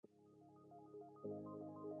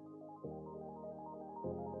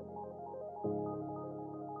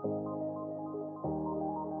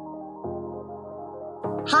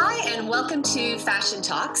Welcome to Fashion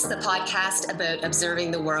Talks, the podcast about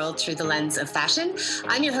observing the world through the lens of fashion.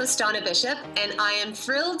 I'm your host, Donna Bishop, and I am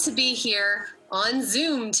thrilled to be here on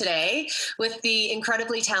Zoom today with the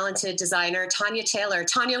incredibly talented designer, Tanya Taylor.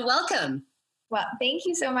 Tanya, welcome. Well, thank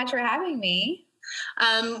you so much for having me.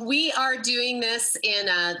 We are doing this in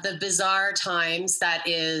the bizarre times that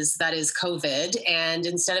is COVID. And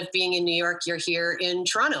instead of being in New York, you're here in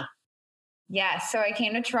Toronto. Yes. So I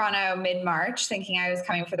came to Toronto mid-March thinking I was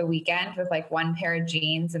coming for the weekend with like one pair of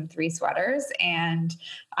jeans and 3 sweaters, and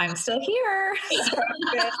I'm still here. So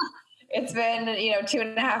it's been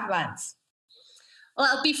 2.5 months.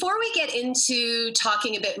 Well, before we get into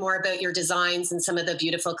talking a bit more about your designs and some of the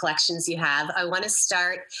beautiful collections you have, I want to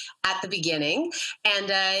start at the beginning. And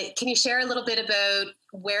can you share a little bit about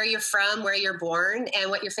where you're from, where you're born, and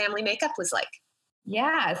what your family makeup was like?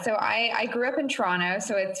 Yeah. So I grew up in Toronto,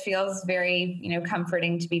 so it feels very,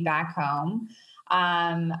 comforting to be back home.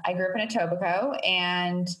 I grew up in Etobicoke,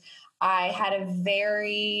 and I had a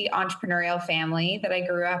very entrepreneurial family that I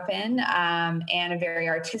grew up in, and a very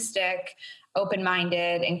artistic,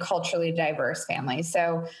 open-minded, and culturally diverse family.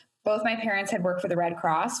 So both my parents had worked for the Red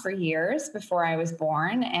Cross for years before I was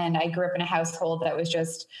born, and I grew up in a household that was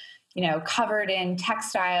just covered in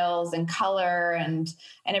textiles and color and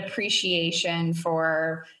an appreciation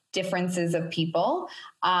for differences of people.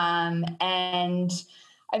 And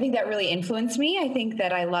I think that really influenced me. I think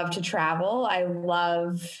that I love to travel. I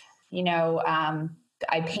love,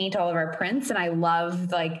 I paint all of our prints, and I love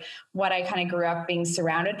like what I kind of grew up being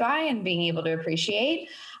surrounded by and being able to appreciate.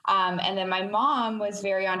 And then my mom was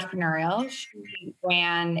very entrepreneurial. She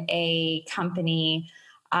ran a company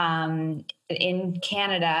in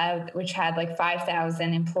Canada, which had like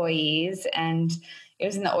 5,000 employees, and it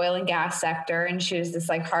was in the oil and gas sector. And she was this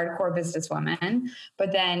like hardcore businesswoman.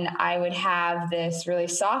 But then I would have this really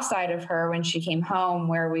soft side of her when she came home,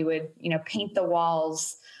 where we would, paint the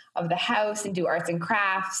walls of the house and do arts and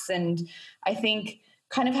crafts. And I think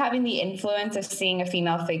kind of having the influence of seeing a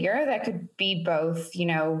female figure that could be both,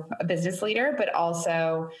 a business leader, but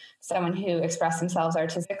also someone who expressed themselves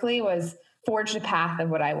artistically was forged a path of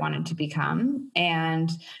what I wanted to become, and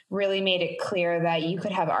really made it clear that you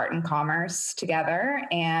could have art and commerce together.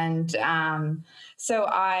 And so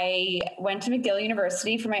I went to McGill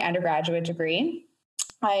University for my undergraduate degree.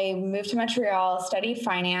 I moved to Montreal, studied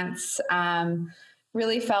finance,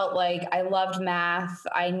 really felt like I loved math.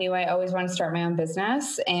 I knew I always wanted to start my own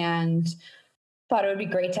business, and thought it would be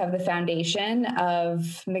great to have the foundation of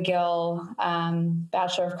McGill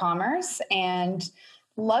Bachelor of Commerce, and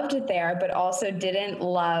loved it there, but also didn't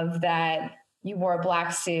love that you wore a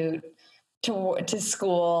black suit to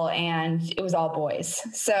school and it was all boys.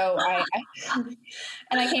 So I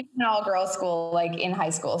came from an all girls school, like in high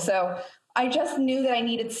school. So I just knew that I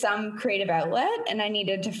needed some creative outlet, and I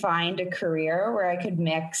needed to find a career where I could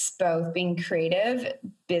mix both being creative,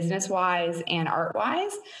 business wise, and art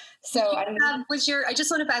wise. So I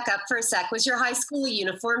just want to back up for a sec. Was your high school a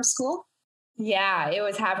uniform school? Yeah, it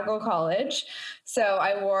was Havergal College. So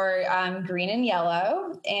I wore green and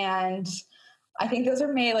yellow, and I think those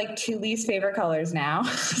are my like 2 least favorite colors now.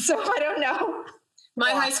 So I don't know.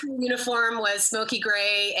 My high school uniform was smoky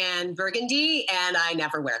gray and burgundy, and I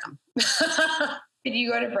never wear them. Did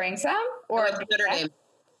you go to Branksome or Notre Dame?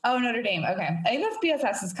 Oh, Notre Dame. Okay. I think that's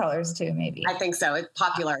BSS's colors too, maybe. I think so. It's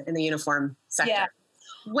popular in the uniform sector. Yeah.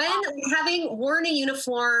 When having worn a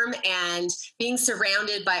uniform and being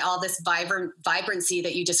surrounded by all this vibrancy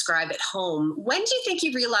that you describe at home, when do you think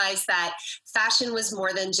you realized that fashion was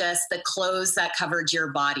more than just the clothes that covered your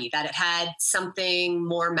body, that it had something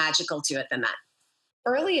more magical to it than that?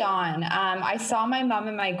 Early on, I saw my mom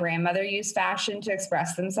and my grandmother use fashion to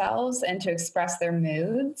express themselves and to express their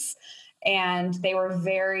moods. And they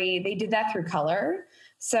did that through color.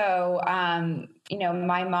 So,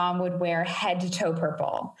 my mom would wear head to toe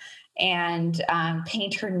purple and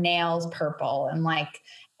paint her nails purple, and like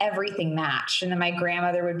everything matched. And then my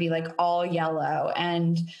grandmother would be like all yellow,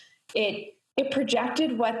 and it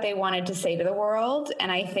projected what they wanted to say to the world.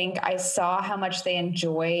 And I think I saw how much they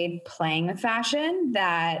enjoyed playing with fashion,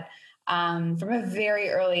 that from a very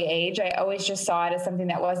early age, I always just saw it as something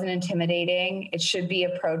that wasn't intimidating. It should be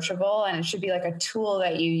approachable, and it should be like a tool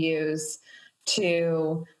that you use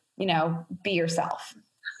to, be yourself.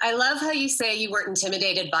 I love how you say you weren't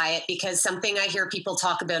intimidated by it, because something I hear people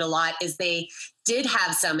talk about a lot is they did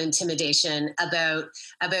have some intimidation about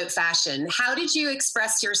fashion. How did you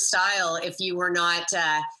express your style if you were not,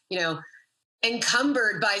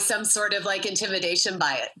 encumbered by some sort of like intimidation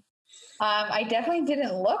by it? I definitely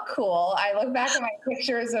didn't look cool. I look back at my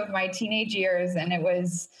pictures of my teenage years, and it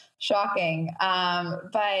was shocking.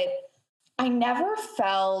 But I never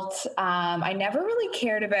felt, I never really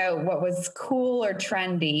cared about what was cool or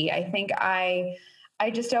trendy. I think I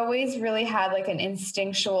just always really had like an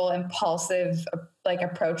instinctual, impulsive, like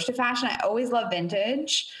approach to fashion. I always loved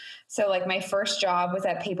vintage. So like my first job was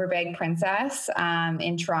at Paper Bag Princess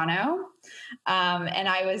in Toronto. And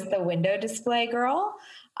I was the window display girl.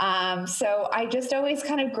 So I just always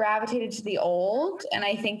kind of gravitated to the old. And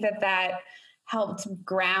I think that helped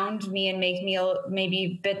ground me and make me maybe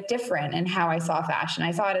a bit different in how I saw fashion.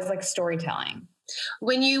 I saw it as like storytelling.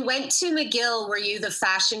 When you went to McGill, were you the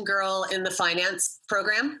fashion girl in the finance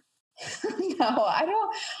program? No, I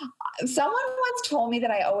don't. Someone once told me that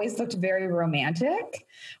I always looked very romantic,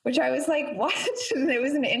 which I was like, what? It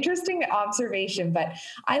was an interesting observation, but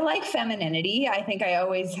I like femininity. I think I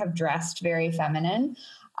always have dressed very feminine.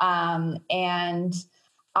 And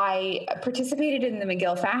I participated in the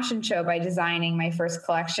McGill fashion show by designing my first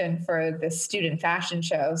collection for the student fashion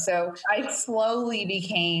show. So I slowly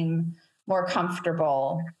became more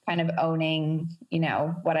comfortable kind of owning,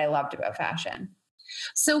 what I loved about fashion.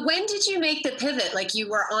 So when did you make the pivot? Like you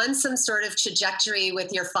were on some sort of trajectory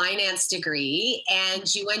with your finance degree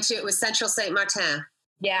and you went to, it was Central Saint Martin.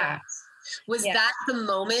 Yeah. Was that the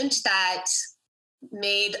moment that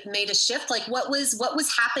made a shift? Like what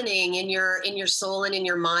was happening in your soul and in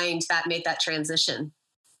your mind that made that transition?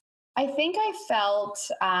 I think I felt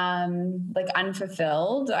like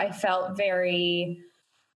unfulfilled. I felt like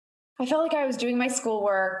I was doing my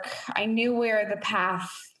schoolwork. I knew where the path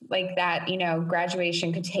like that,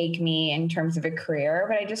 graduation could take me in terms of a career,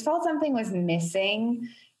 but I just felt something was missing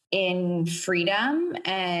in freedom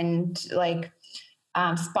and like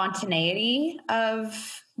spontaneity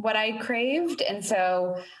of what I craved. And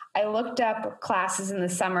so I looked up classes in the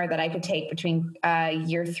summer that I could take between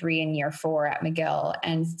year 3 and year 4 at McGill,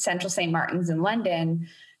 and Central St. Martin's in London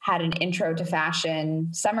had an intro to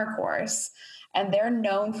fashion summer course. And they're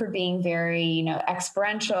known for being very,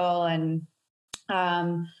 experiential and,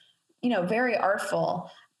 very artful.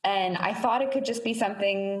 And I thought it could just be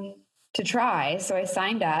something to try. So I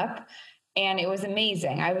signed up and it was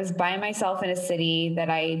amazing. I was by myself in a city that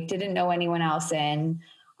I didn't know anyone else in.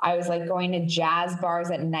 I was like going to jazz bars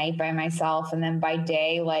at night by myself. And then by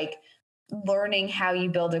day, like learning how you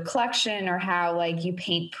build a collection or how like you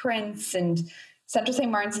paint prints. And Central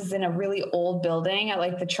St. Martin's is in a really old building at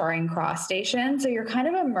like the Charing Cross station. So you're kind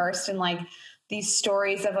of immersed in like these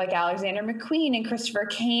stories of like Alexander McQueen and Christopher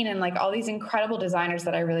Kane and like all these incredible designers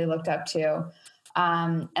that I really looked up to.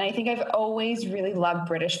 And I think I've always really loved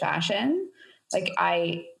British fashion. Like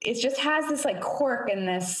it just has this like quirk and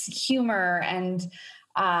this humor and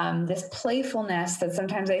this playfulness that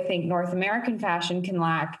sometimes I think North American fashion can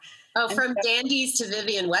lack. Oh, from dandies to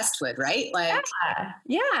Vivienne Westwood, right? Like,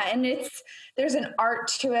 yeah. And there's an art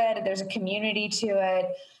to it. There's a community to it.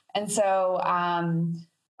 And so,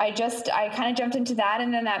 I kind of jumped into that,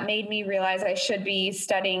 and then that made me realize I should be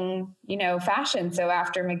studying, fashion. So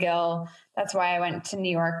after McGill, that's why I went to New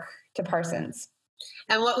York to Parsons.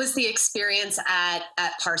 And what was the experience at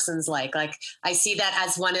Parsons like? Like, I see that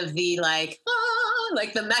as one of the like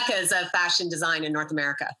the meccas of fashion design in North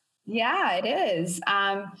America. Yeah, it is.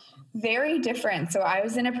 Very different. So I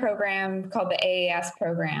was in a program called the AAS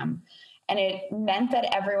program, and it meant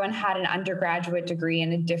that everyone had an undergraduate degree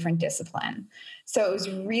in a different discipline. So it was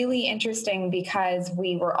really interesting because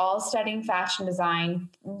we were all studying fashion design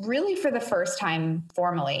really for the first time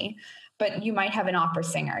formally, but you might have an opera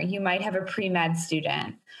singer, you might have a pre-med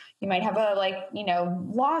student, you might have a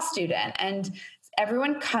law student, and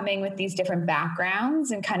everyone coming with these different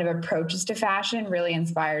backgrounds and kind of approaches to fashion really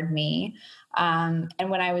inspired me. And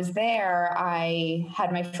when I was there, I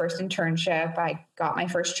had my first internship. I got my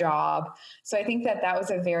first job. So I think that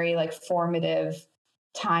was a very formative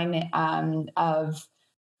time of,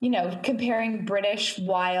 comparing British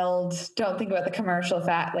wild, don't think about the commercial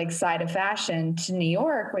side of fashion to New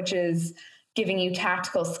York, which is giving you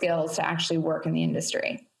tactical skills to actually work in the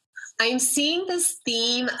industry. I'm seeing this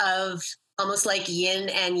theme of almost like yin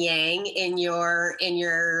and yang in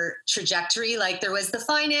your trajectory. Like there was the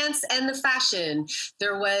finance and the fashion,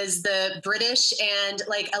 there was the British, and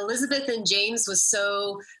like Elizabeth and James was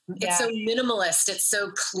so minimalist, it's so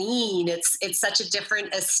clean, it's such a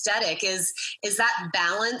different aesthetic. Is that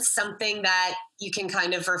balance something that you can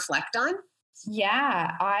kind of reflect on?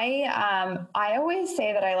 Yeah, I always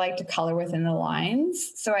say that I like to color within the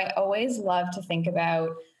lines. So I always love to think about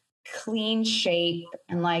clean shape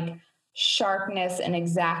and like sharpness and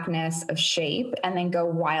exactness of shape, and then go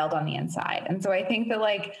wild on the inside. And so I think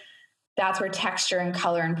that that's where texture and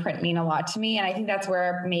color and print mean a lot to me. And I think that's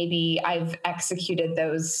where maybe I've executed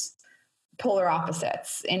those polar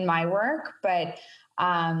opposites in my work. But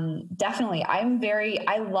Definitely.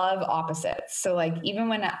 I love opposites. So like, even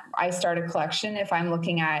when I start a collection, if I'm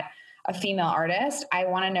looking at a female artist, I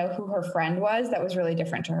want to know who her friend was that was really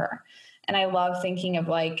different to her. And I love thinking of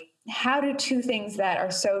like, how do two things that are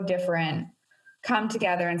so different come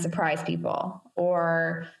together and surprise people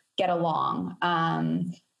or get along?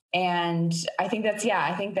 And I think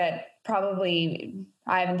I think that probably,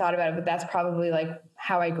 I haven't thought about it, but that's probably like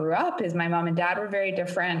how I grew up. Is my mom and dad were very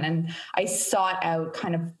different, and I sought out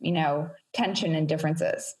kind of, tension and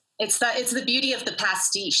differences. It's the beauty of the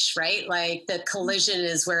pastiche, right? Like the collision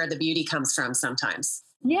is where the beauty comes from sometimes.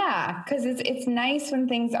 Yeah, because it's nice when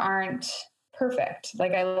things aren't perfect.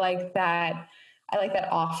 Like I like that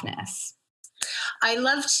offness. I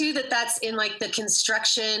love too that that's in like the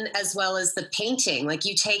construction as well as the painting. Like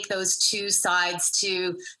you take those two sides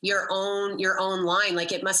to your own line.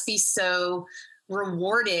 Like it must be so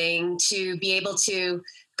rewarding to be able to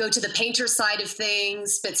go to the painter side of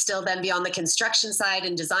things, but still then be on the construction side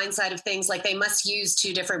and design side of things. Like they must use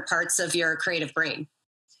two different parts of your creative brain.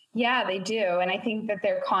 Yeah, they do. And I think that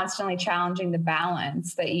they're constantly challenging the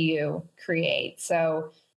balance that you create.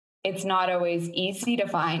 So it's not always easy to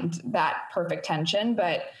find that perfect tension,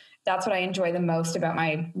 but that's what I enjoy the most about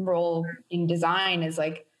my role in design, is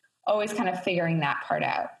like always kind of figuring that part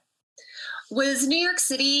out. Was New York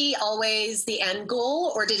City always the end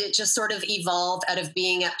goal, or did it just sort of evolve out of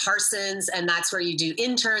being at Parsons and that's where you do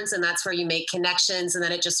interns and that's where you make connections, and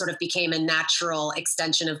then it just sort of became a natural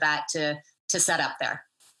extension of that to set up there?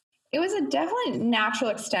 It was a definitely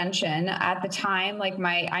natural extension at the time. Like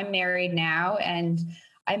I'm married now, and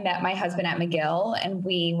I met my husband at McGill, and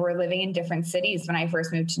we were living in different cities when I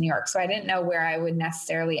first moved to New York. So I didn't know where I would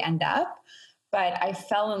necessarily end up, but I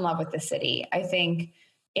fell in love with the city. I think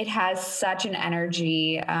it has such an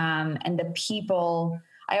energy, and the people.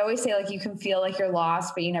 I always say, like, you can feel like you're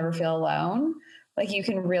lost, but you never feel alone. Like you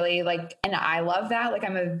can really like, and I love that. Like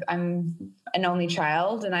I'm an only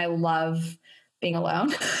child, and I love being alone.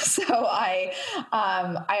 So I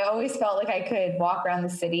always felt like I could walk around the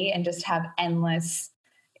city and just have endless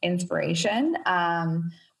inspiration.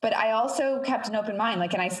 But I also kept an open mind,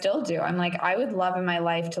 like, and I still do. I'm like, I would love in my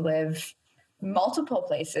life to live multiple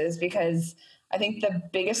places, because I think the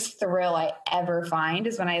biggest thrill I ever find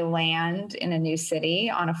is when I land in a new city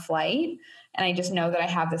on a flight, and I just know that I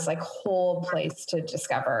have this like whole place to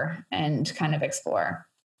discover and kind of explore.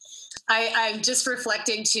 I'm just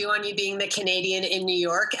reflecting too on you being the Canadian in New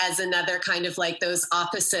York as another kind of like those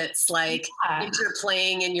opposites, like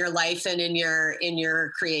interplaying in your life and in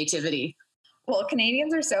your creativity. Well,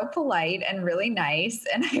 Canadians are so polite and really nice.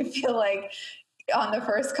 And I feel like on the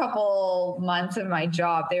first couple months of my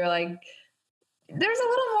job, they were like, there's a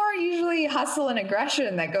little more usually hustle and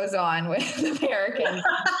aggression that goes on with Americans.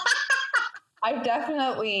 I've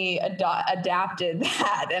definitely adapted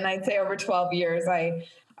that. And I'd say over 12 years,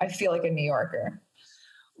 I feel like a New Yorker.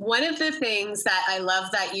 One of the things that I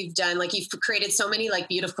love that you've done, like you've created so many like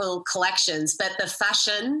beautiful collections, but the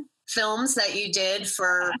fashion films that you did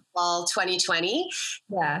for fall 2020,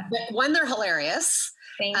 one, they're hilarious.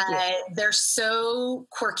 Thank you. They're so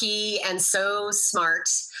quirky and so smart.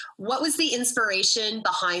 What was the inspiration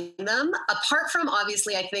behind them? Apart from,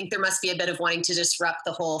 obviously, I think there must be a bit of wanting to disrupt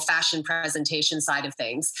the whole fashion presentation side of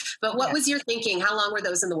things. But what was your thinking? How long were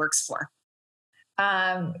those in the works for?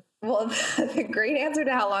 Well, the great answer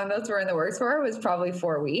to how long those were in the works for was probably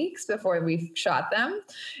 4 weeks before we shot them.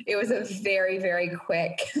 It was a very, very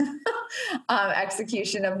quick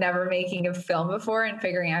execution of never making a film before and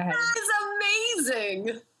figuring out how. That is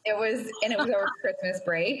amazing. It was over Christmas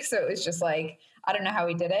break, so it was just like, I don't know how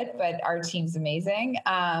we did it, but our team's amazing.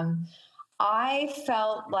 I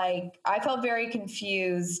felt very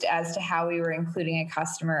confused as to how we were including a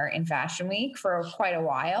customer in Fashion Week for quite a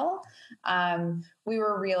while. We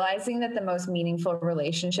were realizing that the most meaningful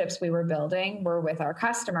relationships we were building were with our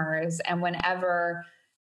customers. And whenever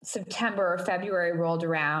September or February rolled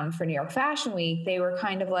around for New York Fashion Week, they were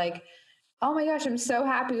kind of like, oh my gosh, I'm so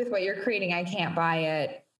happy with what you're creating. I can't buy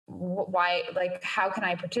it. Why? Like, how can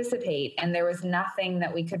I participate? And there was nothing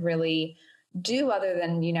that we could really do other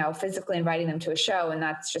than, physically inviting them to a show. And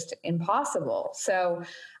that's just impossible. So,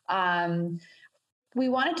 we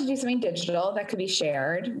wanted to do something digital that could be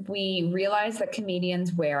shared. We realized that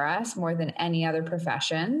comedians wear us more than any other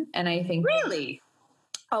profession. And I think really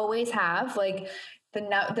always have. Like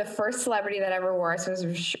the first celebrity that ever wore us was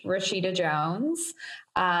Rashida Jones.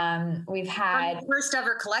 We've had her first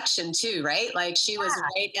ever collection too, right? Like she was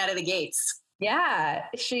right out of the gates. Yeah.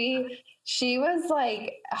 She was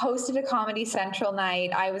like hosted a Comedy Central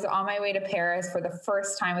night. I was on my way to Paris for the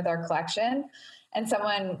first time with our collection. and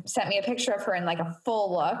someone sent me a picture of her in like a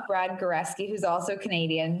full look. Brad Goreski, who's also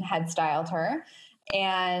Canadian, had styled her.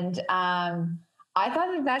 And I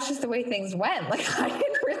thought that that's just the way things went. Like, I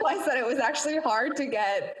didn't realize that it was actually hard to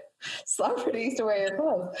get celebrities to wear your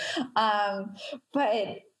clothes.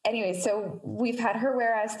 But anyway, so we've had her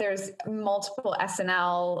wear us. There's multiple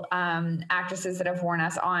SNL actresses that have worn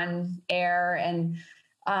us on air. And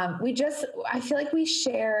I feel like we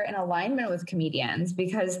share an alignment with comedians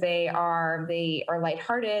because they are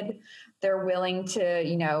lighthearted. They're willing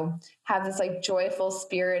to, have this like joyful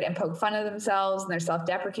spirit and poke fun of themselves, and they're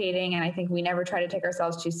self-deprecating. And I think we never try to take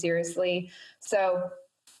ourselves too seriously.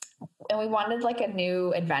 And we wanted like a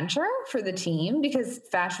new adventure for the team because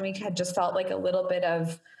Fashion Week had just felt like a little bit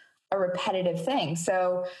of a repetitive thing.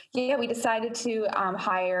 So yeah, we decided to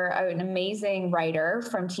hire an amazing writer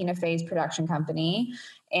from Tina Fey's production company.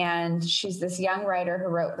 And she's this young writer who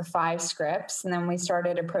wrote the 5 scripts. And then we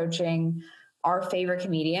started approaching our favorite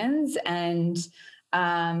comedians, and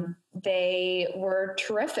they were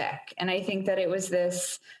terrific. And I think that it was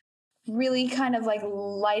this really kind of like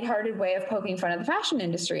lighthearted way of poking fun at the fashion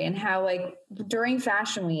industry, and how like during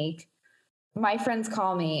Fashion Week, my friends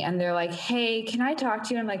call me and they're like, "Hey, can I talk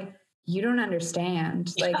to you?" I'm like, "You don't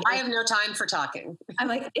understand. Like, I have no time for talking." I'm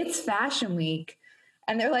like, "It's Fashion Week."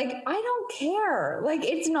 And they're like, "I don't care. Like,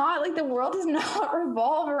 it's not like the world does not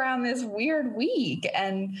revolve around this weird week."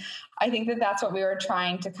 And I think that that's what we were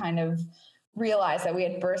trying to kind of realize, that we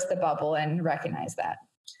had burst the bubble and recognize that.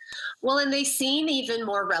 Well, and they seem even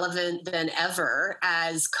more relevant than ever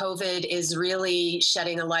as COVID is really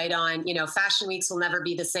shedding a light on, fashion weeks will never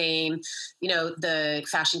be the same. The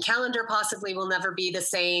fashion calendar possibly will never be the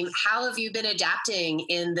same. How have you been adapting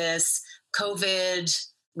in this COVID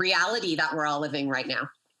reality that we're all living right now?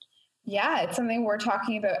 Yeah, it's something we're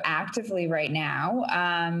talking about actively right now.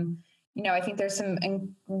 I think there's some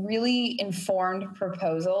really informed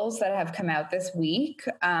proposals that have come out this week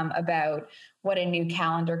about what a new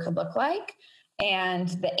calendar could look like. And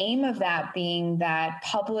the aim of that being that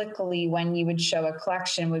publicly, when you would show a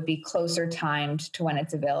collection, would be closer timed to when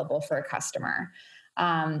it's available for a customer.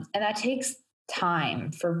 And that takes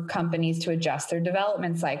time for companies to adjust their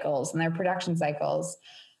development cycles and their production cycles.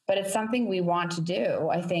 But it's something we want to do.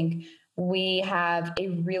 I think we have a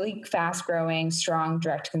really fast-growing, strong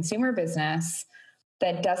direct-to-consumer business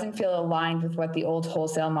that doesn't feel aligned with what the old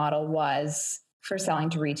wholesale model was for selling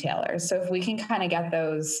to retailers. So if we can kind of get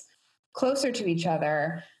those closer to each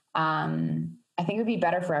other, I think it would be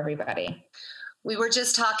better for everybody. We were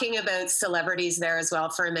just talking about celebrities there as well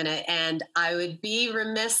for a minute, and I would be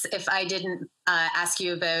remiss if I didn't ask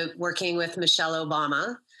you about working with Michelle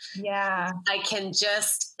Obama. Yeah. I can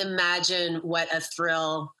just imagine what a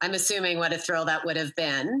thrill that would have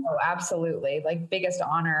been. Oh, absolutely. Like, biggest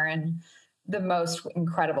honor and the most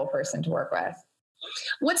incredible person to work with.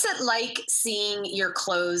 What's it like seeing your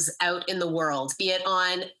clothes out in the world, be it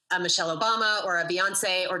on a Michelle Obama or a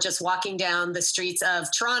Beyonce, or just walking down the streets of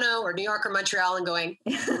Toronto or New York or Montreal and going?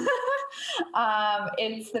 It's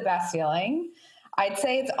the best feeling. I'd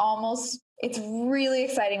say it's really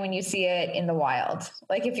exciting when you see it in the wild.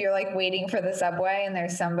 Like, if you're like waiting for the subway and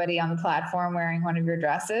there's somebody on the platform wearing one of your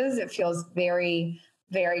dresses, it feels very,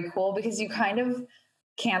 very cool because you kind of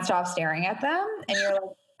can't stop staring at them. And you're like,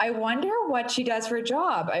 I wonder what she does for a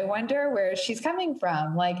job. I wonder where she's coming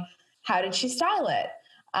from. Like, how did she style it?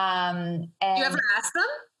 And do you ever ask them?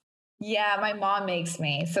 Yeah, my mom makes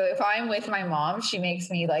me. So if I'm with my mom, she makes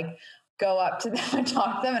me like go up to them and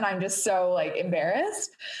talk to them. And I'm just so like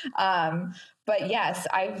embarrassed. But yes,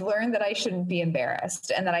 I've learned that I shouldn't be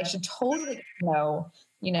embarrassed and that I should totally know,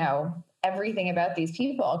 everything about these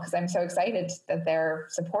people, because I'm so excited that they're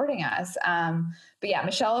supporting us. But yeah,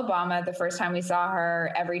 Michelle Obama, the first time we saw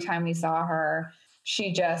her, every time we saw her,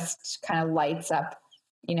 she just kind of lights up,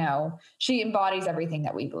 she embodies everything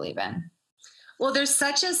that we believe in. Well, there's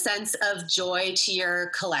such a sense of joy to your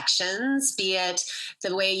collections, be it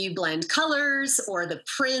the way you blend colors or the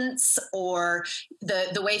prints or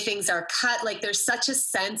the way things are cut. Like, there's such a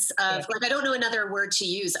sense of, like, I don't know another word to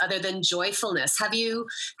use other than joyfulness. Have you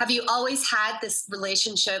always had this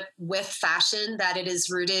relationship with fashion that it is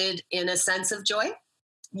rooted in a sense of joy?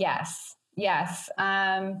 Yes.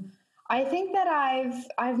 I think that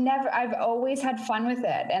I've always had fun with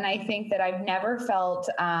it. And I think that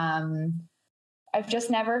I've just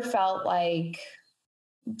never felt like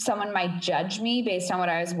someone might judge me based on what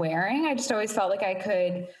I was wearing. I just always felt like I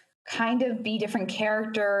could kind of be different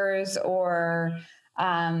characters or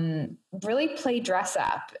really play dress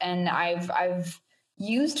up. And I've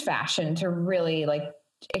used fashion to really like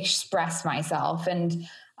express myself. And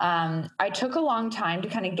I took a long time to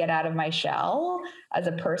kind of get out of my shell as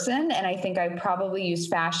a person. And I think I probably used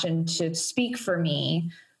fashion to speak for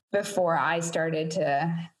me before I started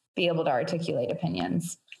to be able to articulate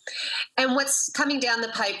opinions. And what's coming down the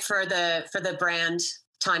pipe for the brand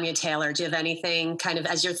Tanya Taylor? Do you have anything kind of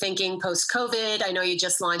as you're thinking post-COVID? I know you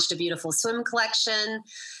just launched a beautiful swim collection.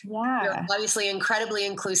 Yeah. You're obviously incredibly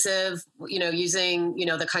inclusive, using,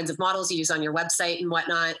 the kinds of models you use on your website and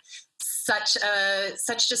whatnot. Such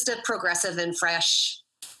just a progressive and fresh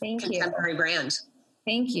contemporary brand.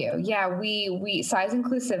 Thank you. Yeah, we size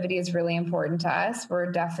inclusivity is really important to us.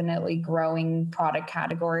 We're definitely growing product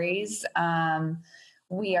categories.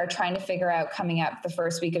 We are trying to figure out coming up the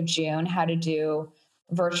first week of June how to do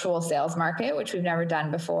virtual sales market, which we've never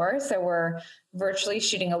done before. So we're virtually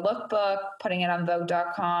shooting a lookbook, putting it on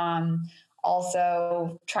Vogue.com,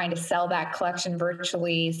 also trying to sell that collection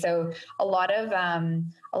virtually. So a lot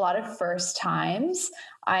of first times.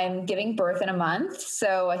 I'm giving birth in a month,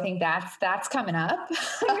 so I think that's coming up.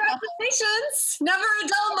 Congratulations! Never a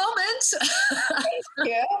dull moment. Thank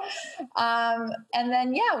you. And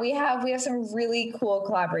then we have some really cool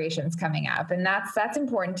collaborations coming up, and that's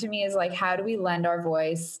important to me. Is like, how do we lend our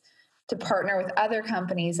voice to partner with other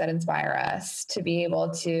companies that inspire us to be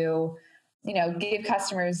able to, give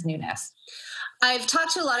customers newness. I've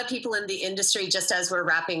talked to a lot of people in the industry just as we're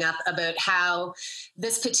wrapping up about how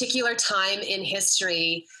this particular time in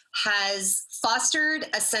history has fostered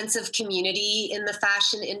a sense of community in the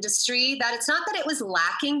fashion industry, that it's not that it was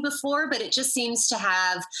lacking before, but it just seems to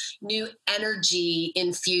have new energy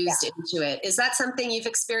infused into it. Is that something you've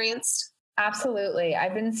experienced? Absolutely.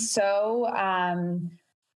 I've been so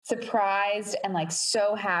surprised and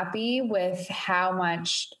so happy with how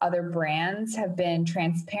much other brands have been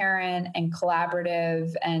transparent and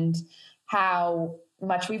collaborative, and how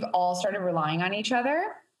much we've all started relying on each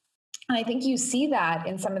other. And I think you see that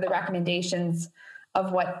in some of the recommendations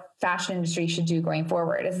of what fashion industry should do going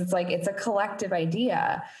forward. It's a collective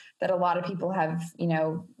idea that a lot of people have,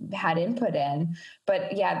 had input in.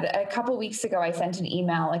 But a couple of weeks ago, I sent an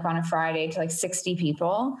email on a Friday to 60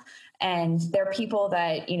 people. And they're people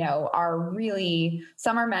that, are really,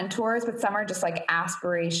 some are mentors, but some are just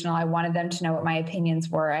aspirational. I wanted them to know what my opinions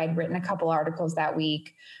were. I had written a couple articles that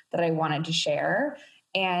week that I wanted to share.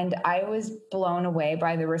 And I was blown away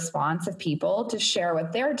by the response of people to share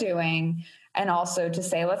what they're doing, and also to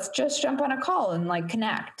say, let's just jump on a call and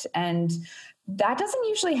connect. And that doesn't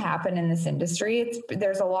usually happen in this industry.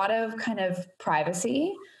 There's a lot of kind of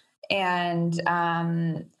privacy, and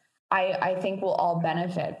I think we'll all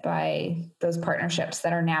benefit by those partnerships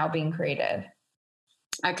that are now being created.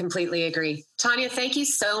 I completely agree. Tanya, thank you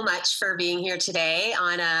so much for being here today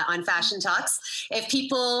on Fashion Talks. If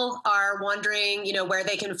people are wondering, where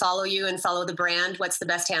they can follow you and follow the brand, what's the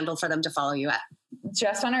best handle for them to follow you at?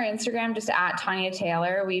 Just on our Instagram, just at Tanya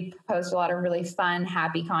Taylor. We post a lot of really fun,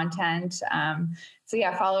 happy content. So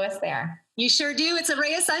follow us there. You sure do. It's a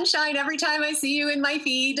ray of sunshine every time I see you in my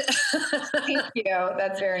feed. Thank you.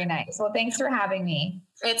 That's very nice. Well, thanks for having me.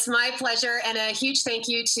 It's my pleasure. And a huge thank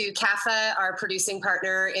you to CAFA, our producing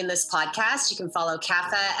partner in this podcast. You can follow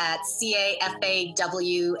CAFA at CAFAWARDS.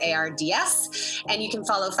 And you can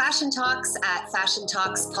follow Fashion Talks at Fashion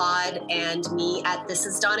Talks Pod, and me at This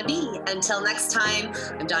is Donna B. Until next time,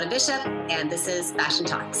 I'm Donna Bishop, and this is Fashion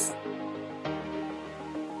Talks.